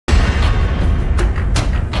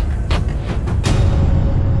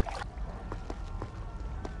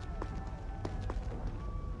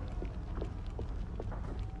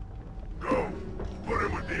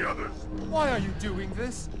doing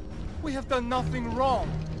this? We have done nothing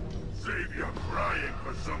wrong. Save your crying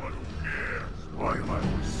for someone who cares. Why am I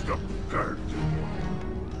always stuck with guard duty?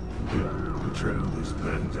 Betrayal this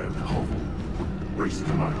bend and hope.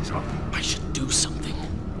 Wasting my time. I should do something.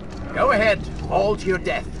 Go ahead, fall to your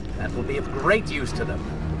death. That will be of great use to them.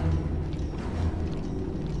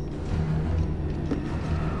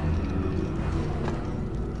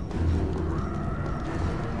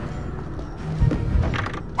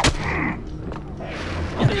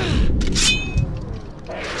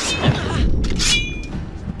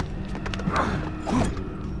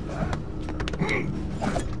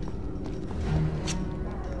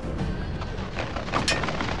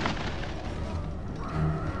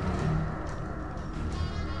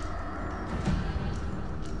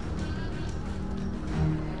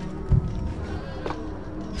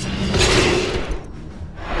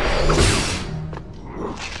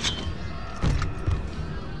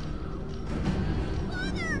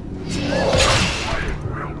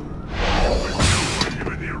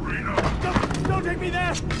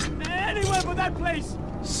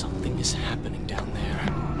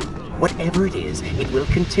 Whatever it is, it will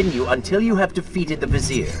continue until you have defeated the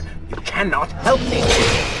Vizier. You cannot help me.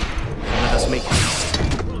 Let us make haste.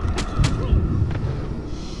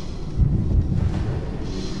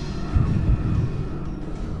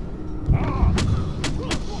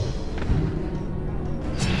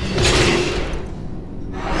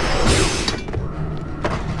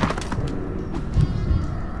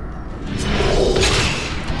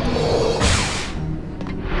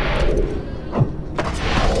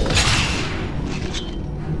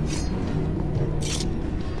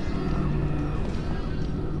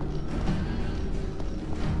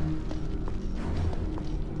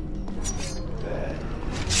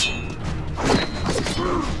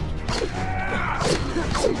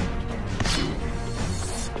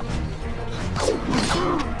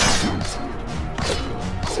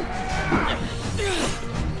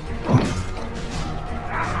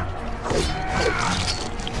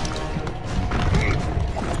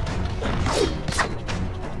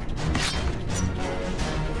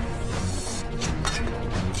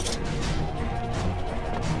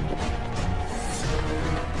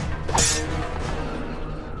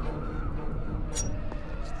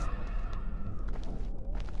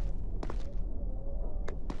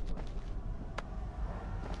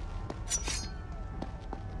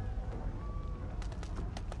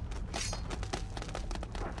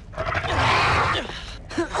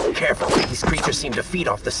 Careful, these creatures seem to feed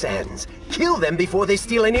off the sands. Kill them before they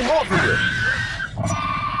steal any more from you.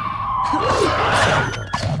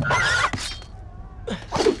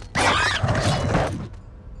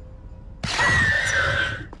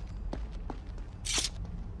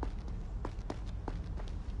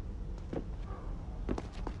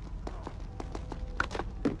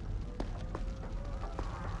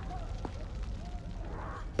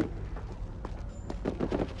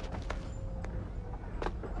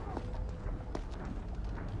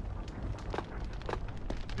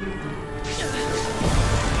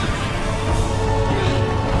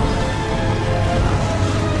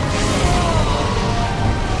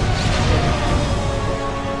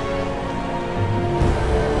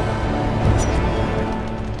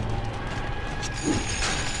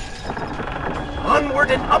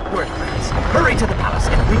 Onward and upward, friends. Hurry to the palace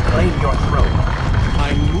and reclaim your throne.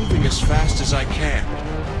 I'm moving as fast as I can.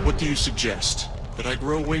 What do you suggest? That I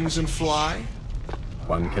grow wings and fly?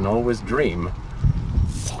 One can always dream.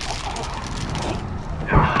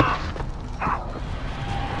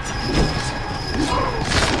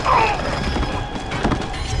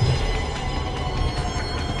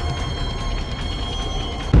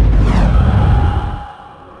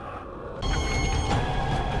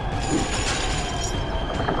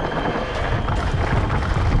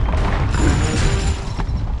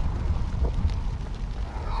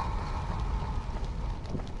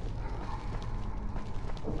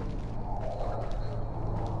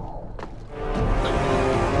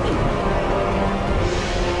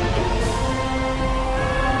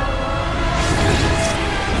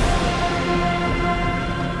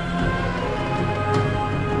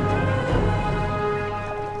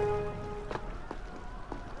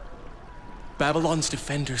 Babylon's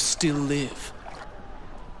defenders still live.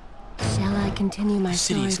 Shall I continue my The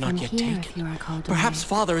city story is not from yet here taken. if you are called Perhaps away?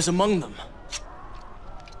 Father is among them.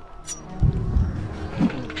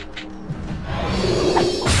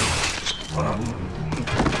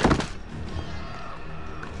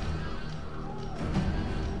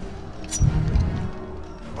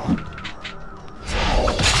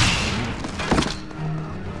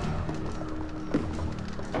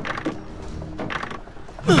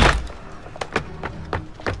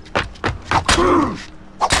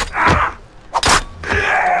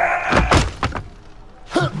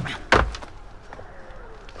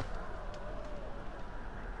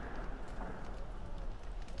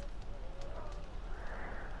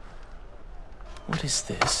 is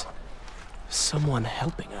this? Someone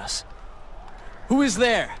helping us. Who is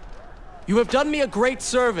there? You have done me a great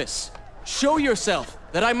service. Show yourself,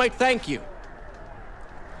 that I might thank you.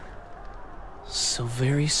 So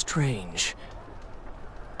very strange.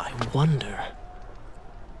 I wonder...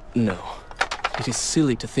 No, it is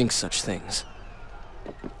silly to think such things.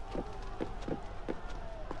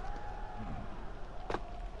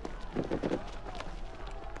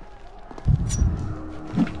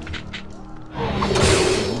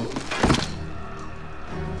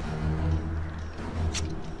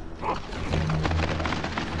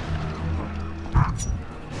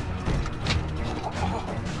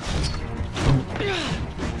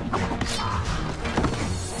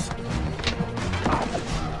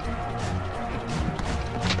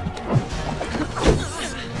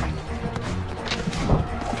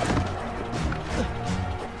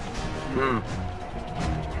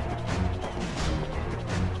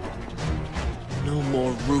 No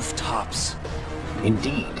more rooftops.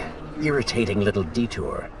 Indeed. Irritating little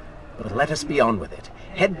detour. But let us be on with it.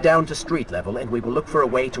 Head down to street level and we will look for a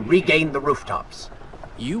way to regain the rooftops.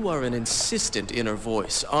 You are an insistent inner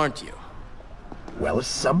voice, aren't you? Well,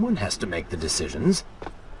 someone has to make the decisions.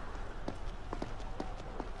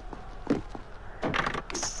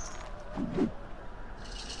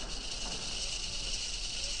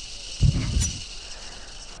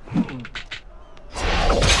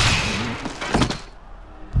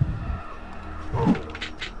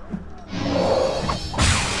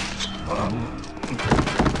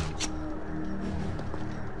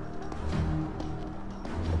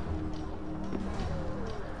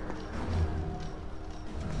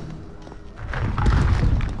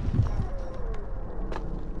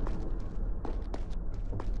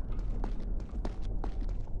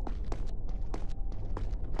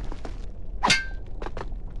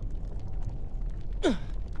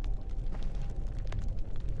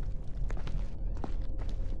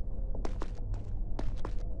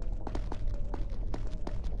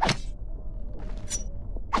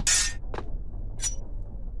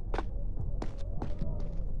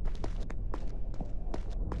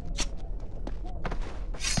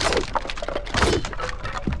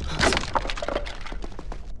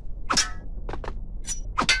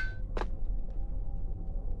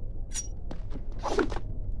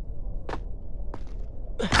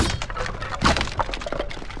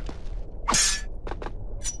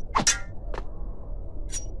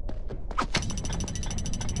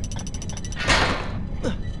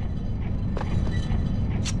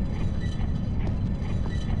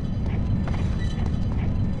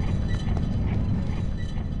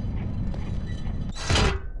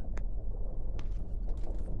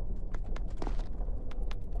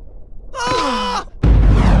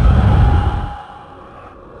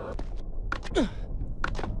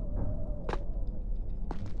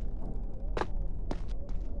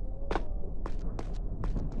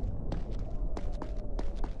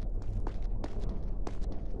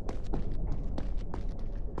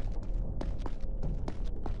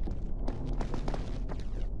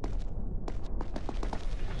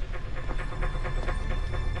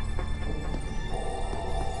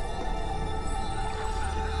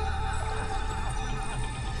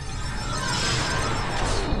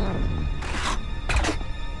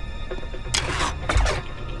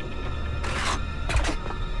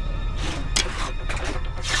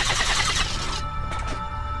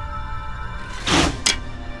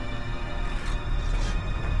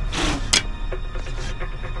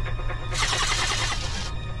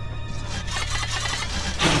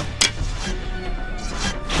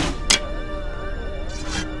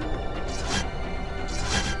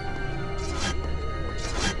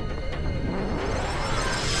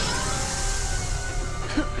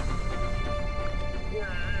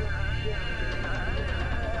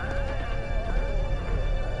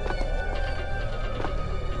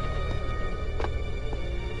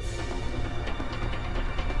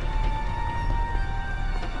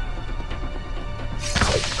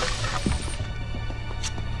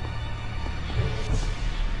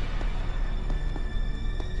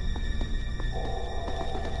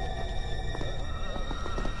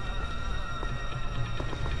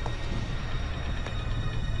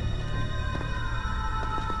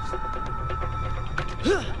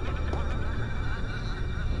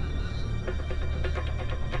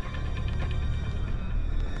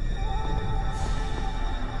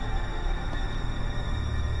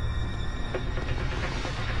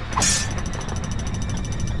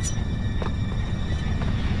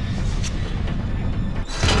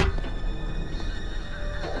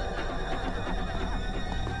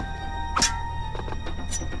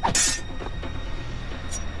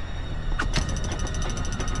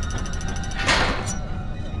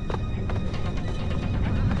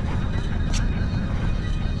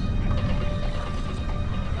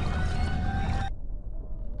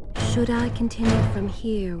 Should I continue from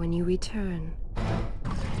here when you return?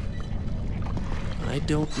 I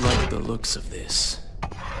don't like the looks of this.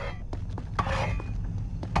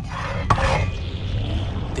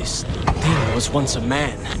 This thing was once a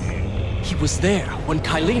man. He was there when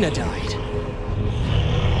Kylena died.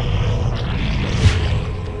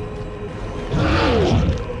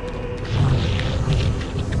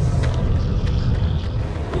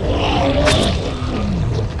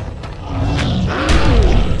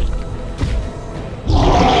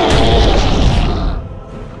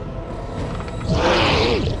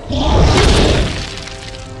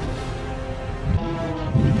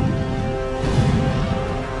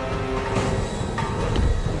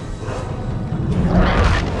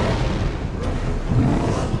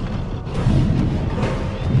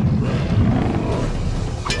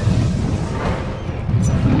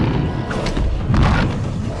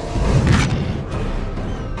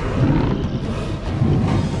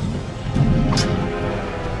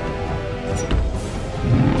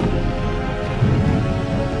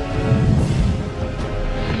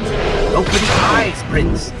 Open his eyes,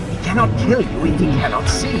 Prince. He cannot kill you if he cannot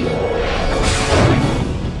see.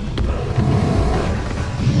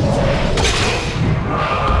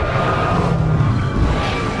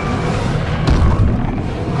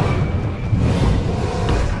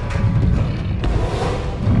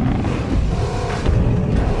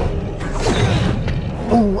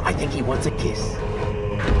 Oh, I think he wants a kiss.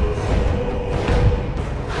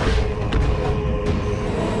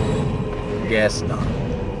 Guess not.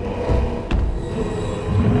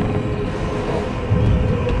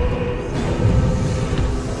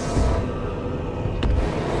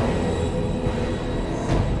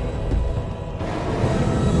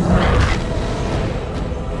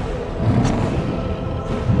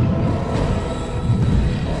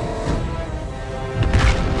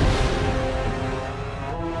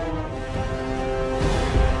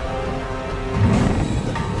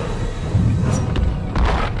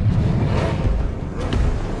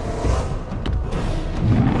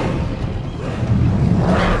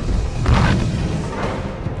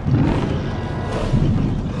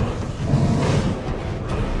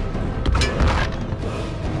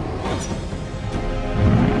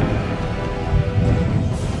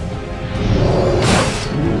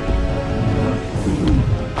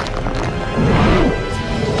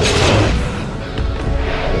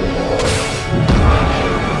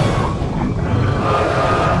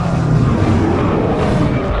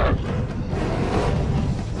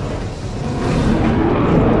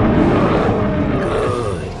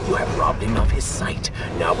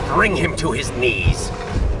 Bring him to his knees.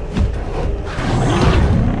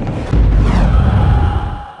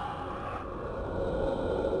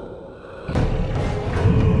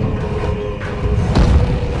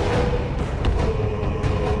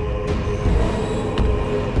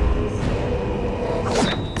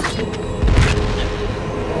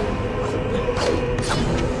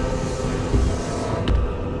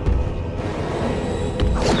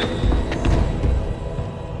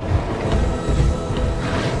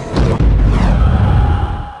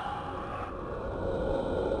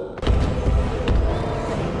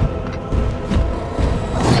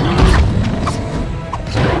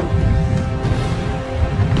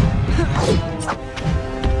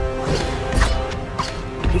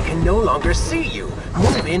 No longer see you.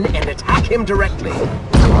 Move in and attack him directly.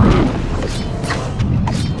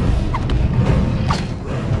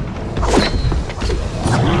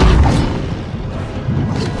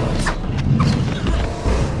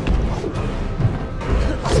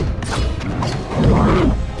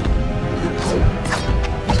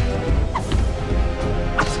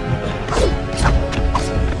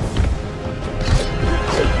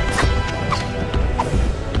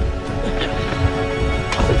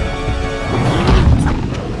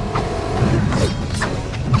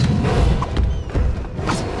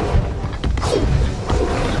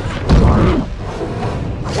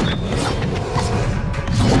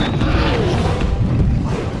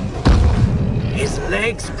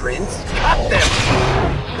 Legs, Prince. Cut them!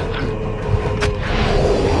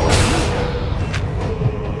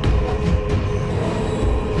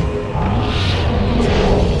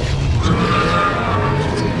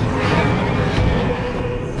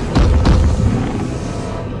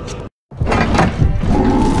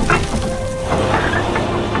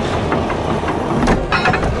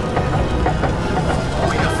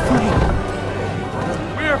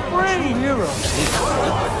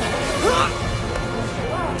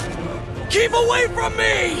 Keep away from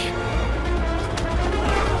me!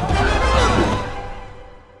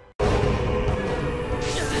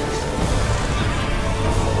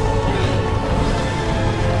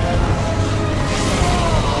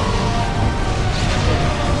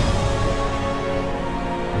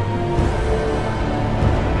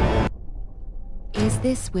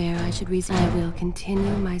 this where I should resume? I will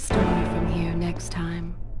continue my story from here next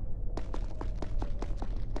time.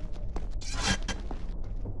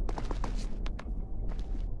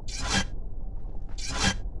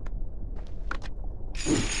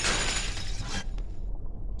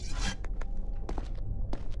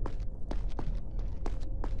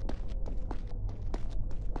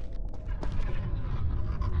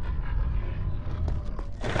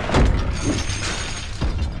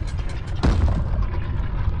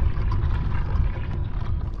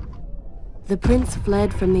 The prince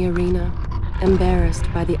fled from the arena, embarrassed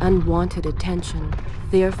by the unwanted attention,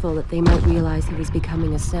 fearful that they might realize he was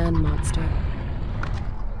becoming a sand monster.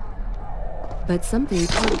 But something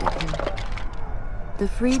tugged at him. The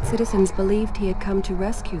freed citizens believed he had come to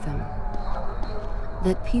rescue them.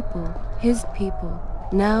 That people, his people,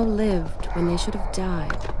 now lived when they should have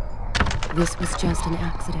died. This was just an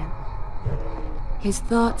accident. His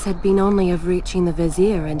thoughts had been only of reaching the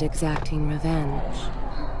vizier and exacting revenge.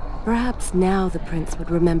 Perhaps now the prince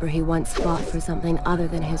would remember he once fought for something other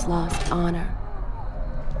than his lost honor.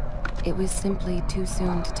 It was simply too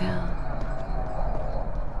soon to tell.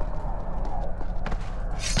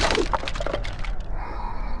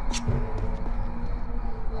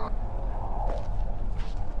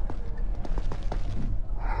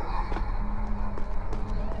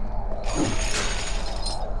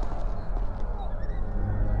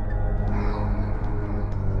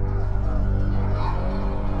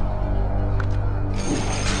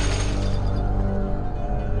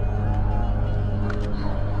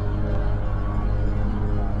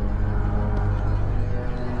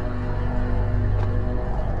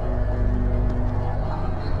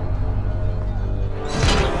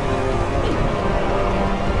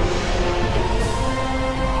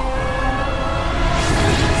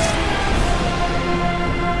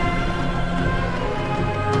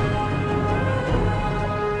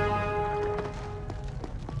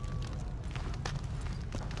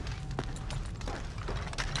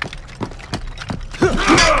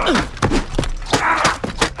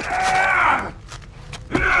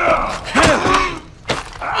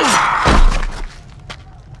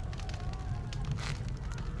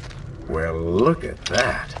 Well, look at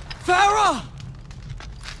that. Farah!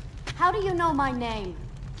 How do you know my name?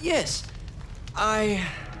 Yes,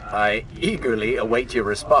 I eagerly await your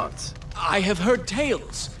response. I have heard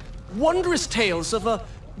tales, wondrous tales of a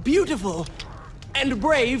beautiful and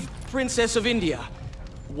brave princess of India.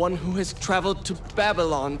 One who has traveled to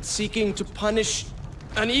Babylon seeking to punish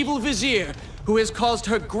an evil vizier who has caused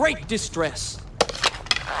her great distress.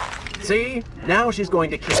 See? Now she's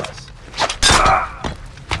going to kill us.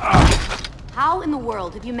 How in the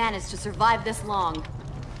world have you managed to survive this long?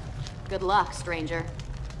 Good luck, stranger.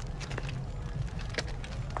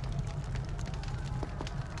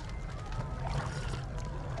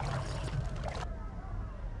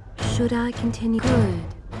 Should I continue? Good.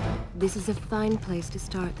 This is a fine place to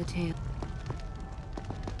start the tale.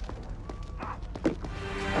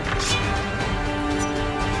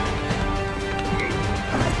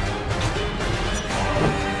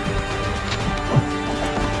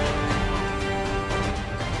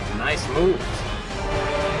 Nice moves.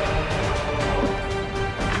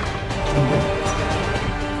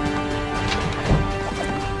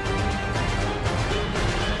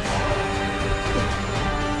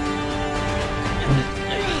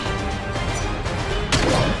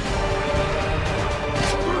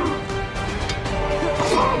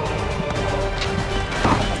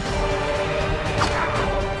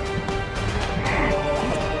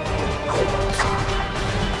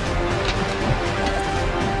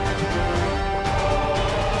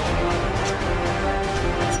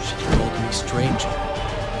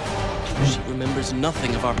 She remembers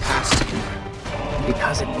nothing of our past together.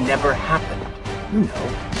 Because it never happened. You know,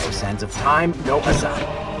 no sands of time, no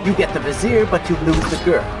Azad. You get the vizier, but you lose the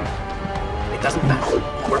girl. It doesn't matter.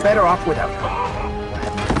 We're better off without her. Or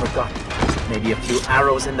have you forgotten? Maybe a few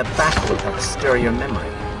arrows in the back will help stir your memory.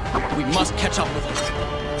 We must catch up with her.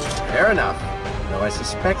 Fair enough. Though I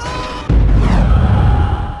suspect...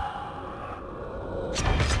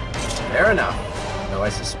 Fair enough. Though I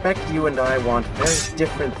suspect you and I want very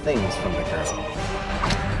different things from the girl.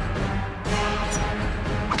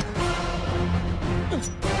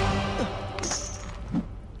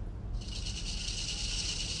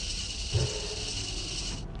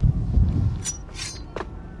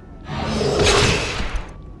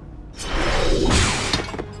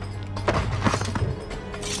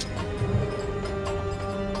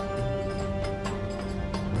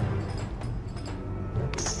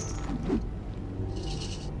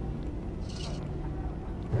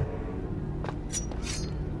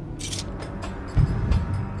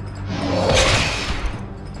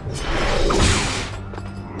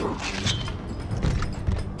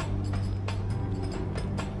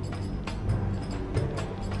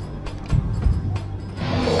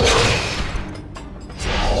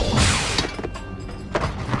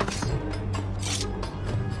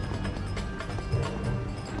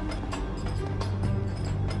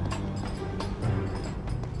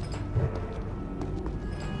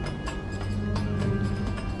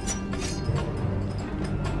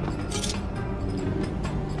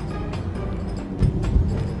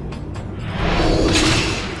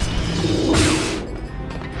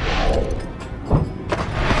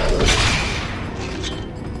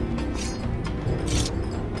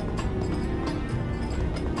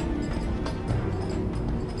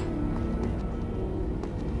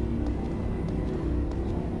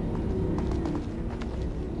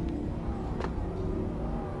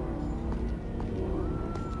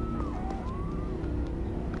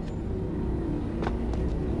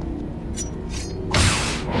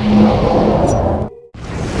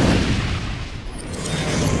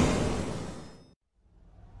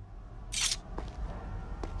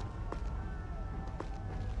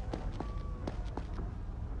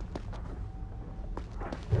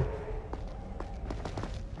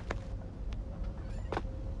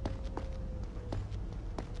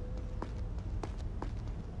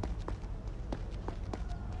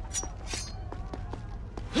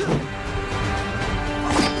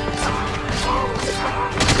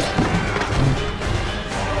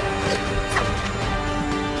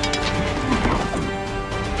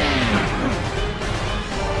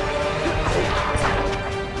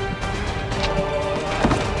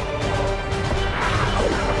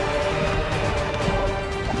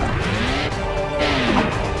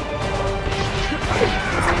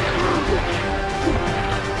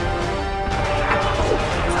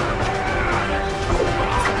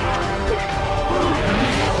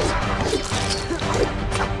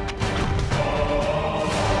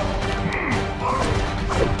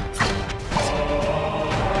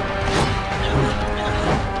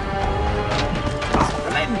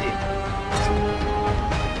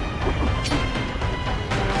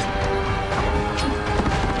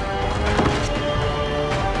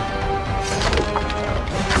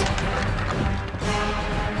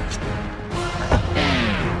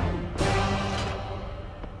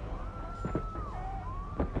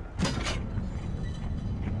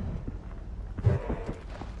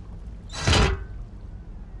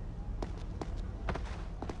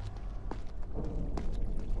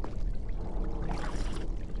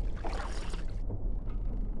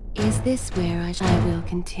 Is this where I will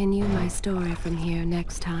continue my story from here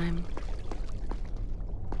next time?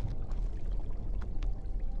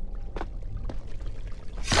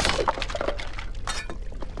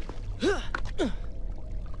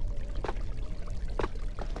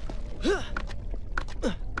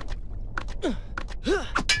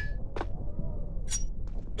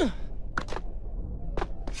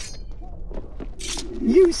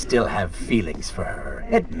 You still have feelings for her,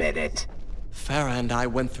 admit it. Farah and I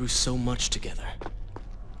went through so much together.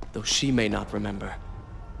 Though she may not remember,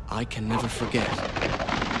 I can never forget.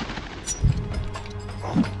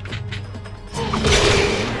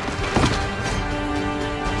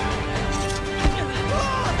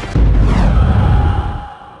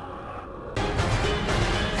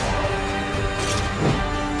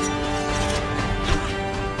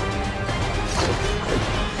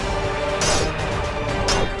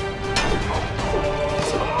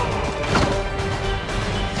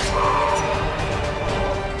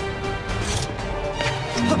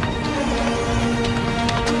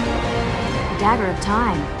 Dagger of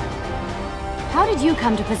Time. How did you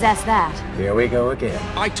come to possess that? Here we go again.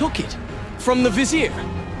 I took it from the Vizier.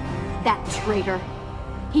 That traitor.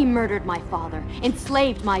 He murdered my father,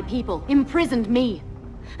 enslaved my people, imprisoned me.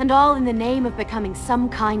 And all in the name of becoming some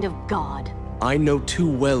kind of god. I know too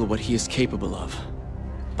well what he is capable of.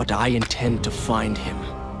 But I intend to find him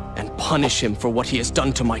and punish him for what he has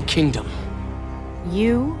done to my kingdom.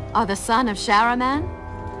 You are the son of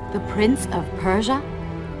Shahraman? The Prince of Persia?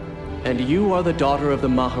 And you are the daughter of the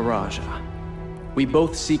Maharaja. We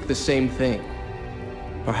both seek the same thing.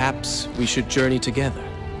 Perhaps we should journey together.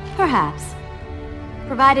 Perhaps.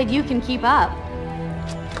 Provided you can keep up.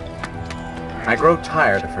 I grow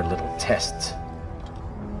tired of her little tests.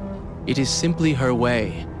 It is simply her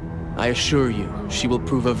way. I assure you, she will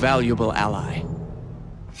prove a valuable ally.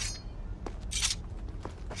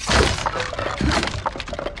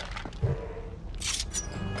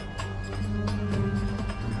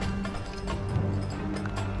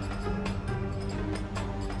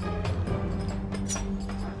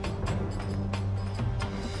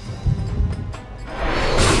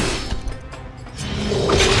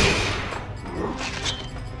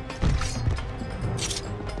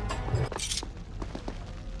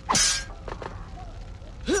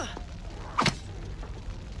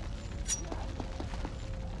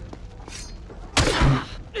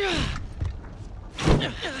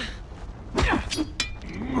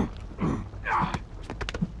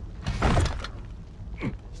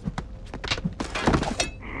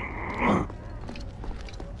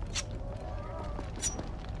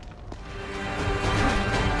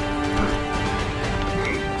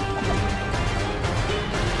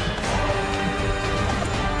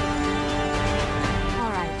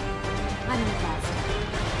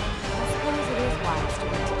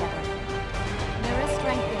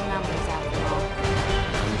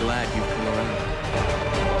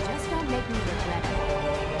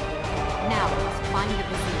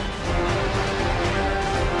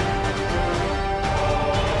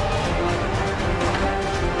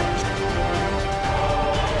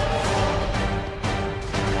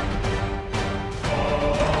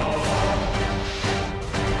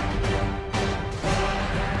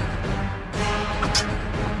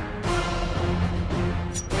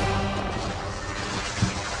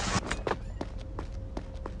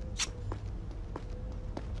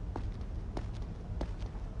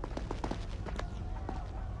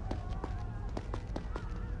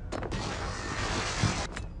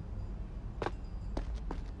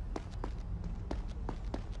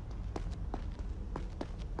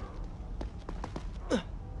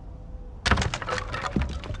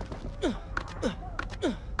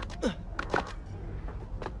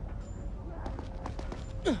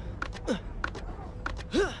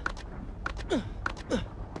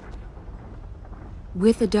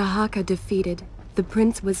 With the Dahaka defeated, the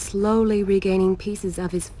prince was slowly regaining pieces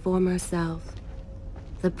of his former self.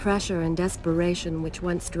 The pressure and desperation which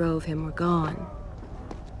once drove him were gone.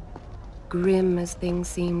 Grim as things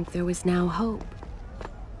seemed, there was now hope.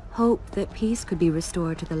 Hope that peace could be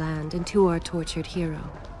restored to the land and to our tortured hero.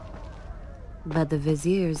 But the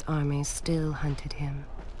Vizier's army still hunted him.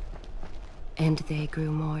 And they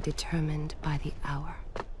grew more determined by the hour.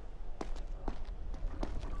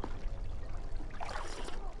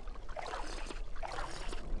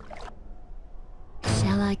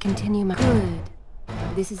 Shall I continue my... Good.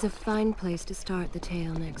 This is a fine place to start the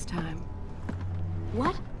tale next time.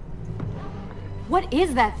 What? What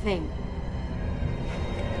is that thing?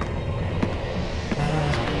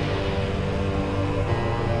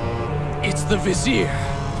 It's the Vizier.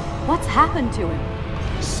 What's happened to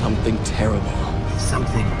him? Something terrible.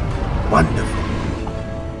 Something Wonderful.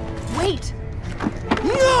 Wait!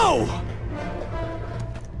 No!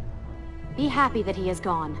 Be happy that he is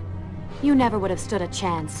gone. You never would have stood a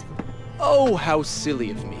chance. Oh, how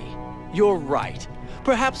silly of me. You're right.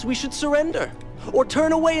 Perhaps we should surrender. Or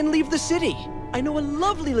turn away and leave the city. I know a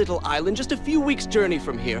lovely little island just a few weeks' journey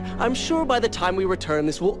from here. I'm sure by the time we return,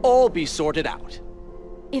 this will all be sorted out.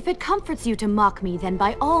 If it comforts you to mock me, then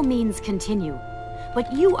by all means continue.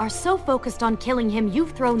 But you are so focused on killing him,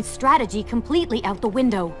 you've thrown strategy completely out the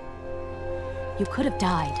window. You could have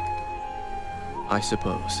died. I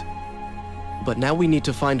suppose. But now we need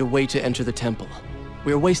to find a way to enter the temple.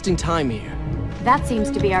 We're wasting time here. That seems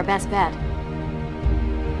to be our best bet.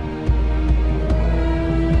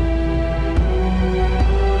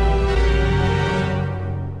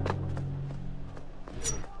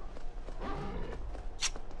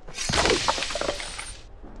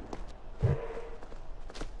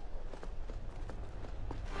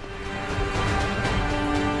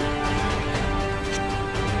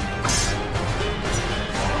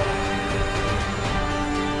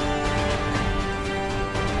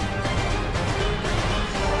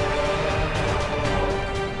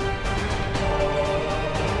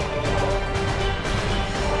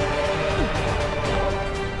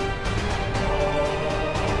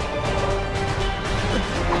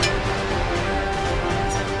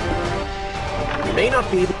 May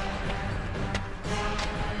not be.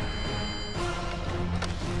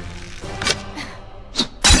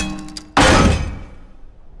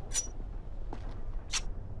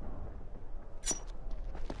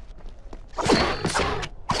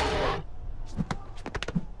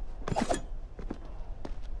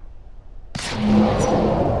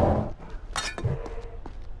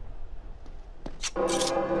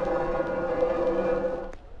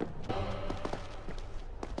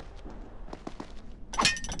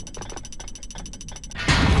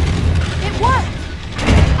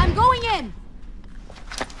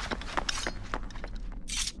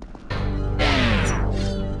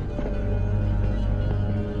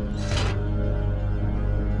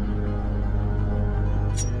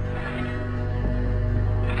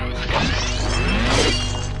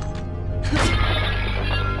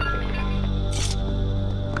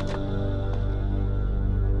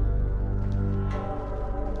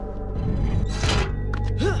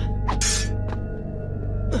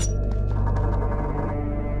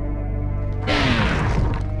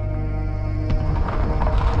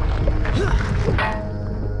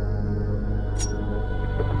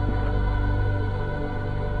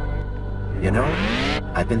 You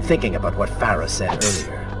know, I've been thinking about what Farah said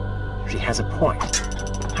earlier. She has a point.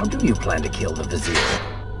 How do you plan to kill the Vizier?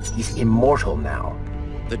 He's immortal now.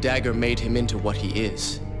 The dagger made him into what he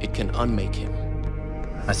is. It can unmake him.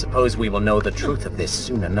 I suppose we will know the truth of this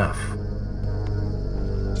soon enough.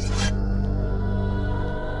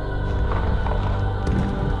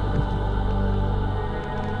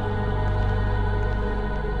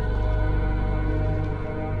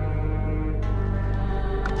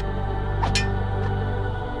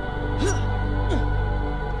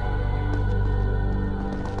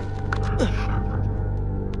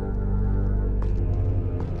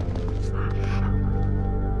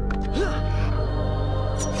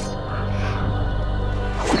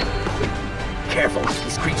 Careful,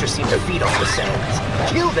 these creatures seem to feed off the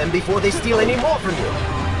sands. Kill them before they steal any more from you.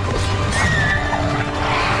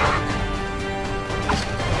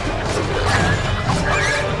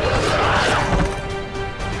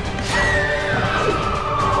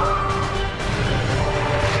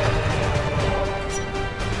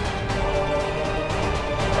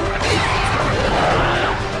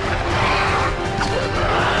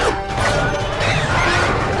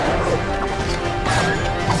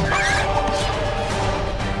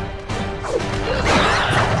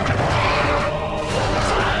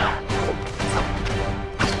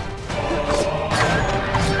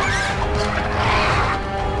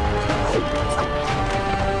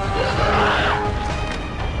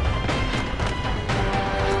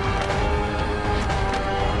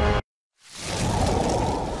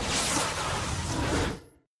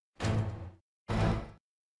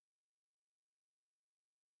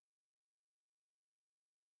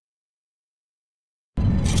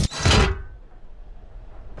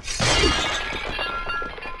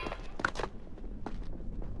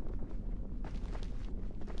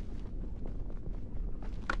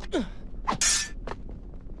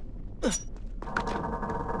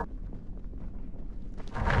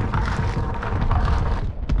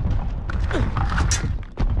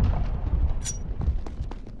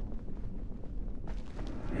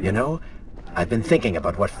 You know, I've been thinking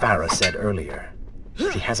about what Farah said earlier.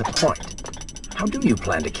 She has a point. How do you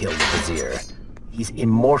plan to kill the Vizier? He's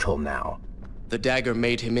immortal now. The dagger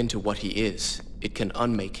made him into what he is. It can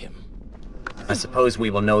unmake him. I suppose we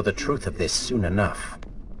will know the truth of this soon enough.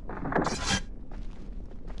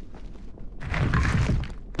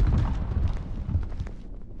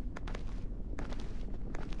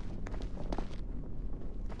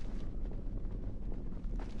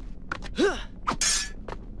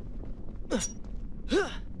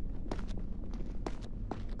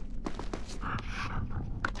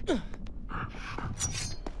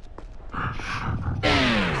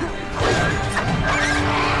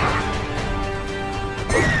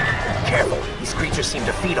 Careful, these creatures seem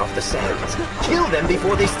to feed off the sands. Kill them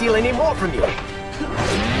before they steal any more from you.